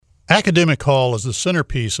Academic Hall is the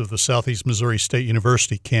centerpiece of the Southeast Missouri State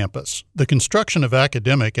University campus. The construction of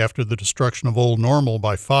Academic after the destruction of Old Normal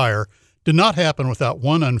by fire did not happen without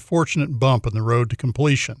one unfortunate bump in the road to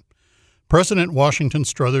completion. President Washington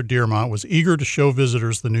Strother Dearmont was eager to show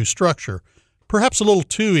visitors the new structure, perhaps a little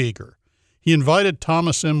too eager. He invited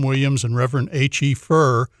Thomas M. Williams and Reverend H. E.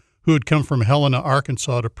 Furr, who had come from Helena,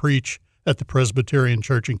 Arkansas to preach at the Presbyterian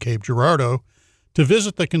Church in Cape Girardeau, to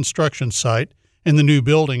visit the construction site and the new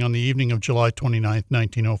building on the evening of July 29,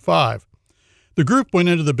 1905. The group went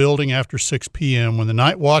into the building after 6 p.m. when the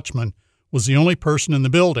night watchman was the only person in the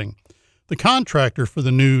building. The contractor for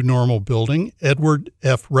the new Normal building, Edward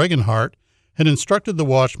F. Regenhart, had instructed the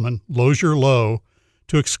watchman, Lozier Lowe,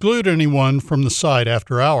 to exclude anyone from the site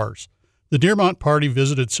after hours. The Dearmont party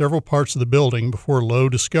visited several parts of the building before Lowe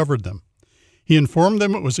discovered them. He informed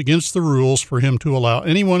them it was against the rules for him to allow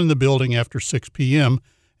anyone in the building after 6 p.m.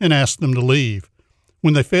 and asked them to leave.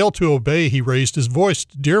 When they failed to obey, he raised his voice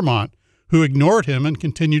to Dearmont, who ignored him and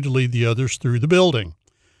continued to lead the others through the building.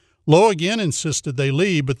 Lowe again insisted they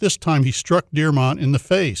leave, but this time he struck Dearmont in the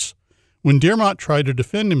face. When Dearmont tried to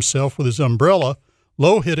defend himself with his umbrella,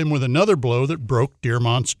 Lowe hit him with another blow that broke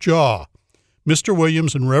Dearmont's jaw. Mr.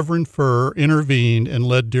 Williams and Reverend Furr intervened and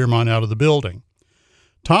led Dearmont out of the building.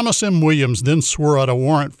 Thomas M. Williams then swore out a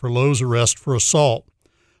warrant for Lowe's arrest for assault.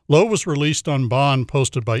 Lowe was released on bond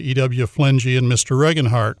posted by E.W. Flengy and Mr.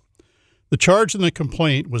 Regenhart. The charge in the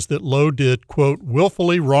complaint was that Lowe did, quote,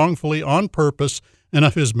 willfully, wrongfully, on purpose, and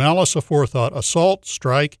of his malice aforethought, assault,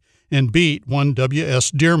 strike, and beat one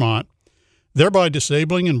W.S. Dearmont, thereby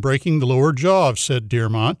disabling and breaking the lower jaw of said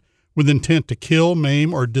Dearmont, with intent to kill,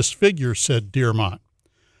 maim, or disfigure said Dearmont.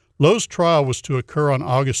 Lowe's trial was to occur on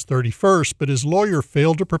August 31st, but his lawyer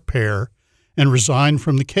failed to prepare and resigned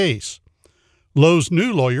from the case. Lowe's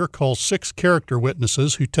new lawyer called 6 character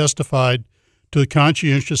witnesses who testified to the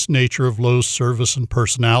conscientious nature of Lowe's service and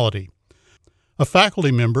personality. A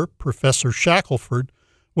faculty member, Professor Shackelford,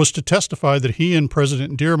 was to testify that he and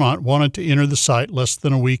President Dearmont wanted to enter the site less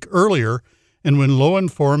than a week earlier, and when Lowe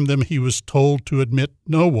informed them he was told to admit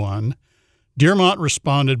no one, Dearmont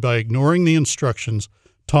responded by ignoring the instructions,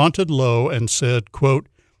 taunted Lowe, and said, quote,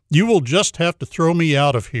 "You will just have to throw me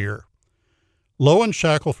out of here." Lowe and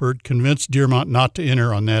Shackelford convinced Dearmont not to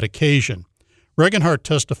enter on that occasion. Regenhart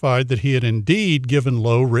testified that he had indeed given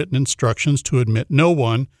Lowe written instructions to admit no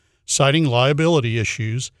one, citing liability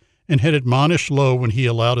issues, and had admonished Lowe when he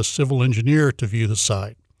allowed a civil engineer to view the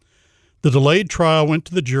site. The delayed trial went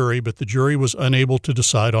to the jury, but the jury was unable to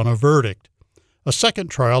decide on a verdict. A second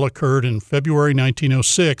trial occurred in February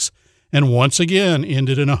 1906 and once again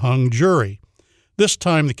ended in a hung jury. This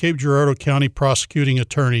time, the Cape Girardeau County prosecuting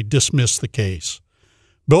attorney dismissed the case.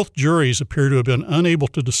 Both juries appear to have been unable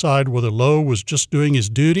to decide whether Lowe was just doing his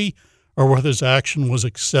duty or whether his action was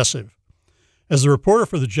excessive. As the reporter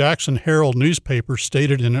for the Jackson Herald newspaper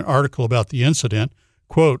stated in an article about the incident,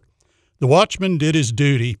 quote, "The watchman did his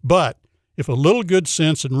duty, but if a little good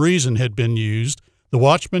sense and reason had been used, the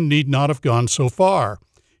watchman need not have gone so far.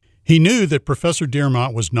 He knew that Professor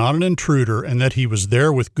Dearmont was not an intruder and that he was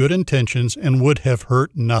there with good intentions and would have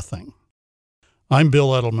hurt nothing." I'm Bill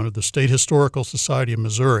Edelman of the State Historical Society of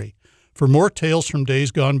Missouri. For more tales from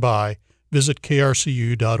days gone by, visit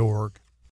krcu.org.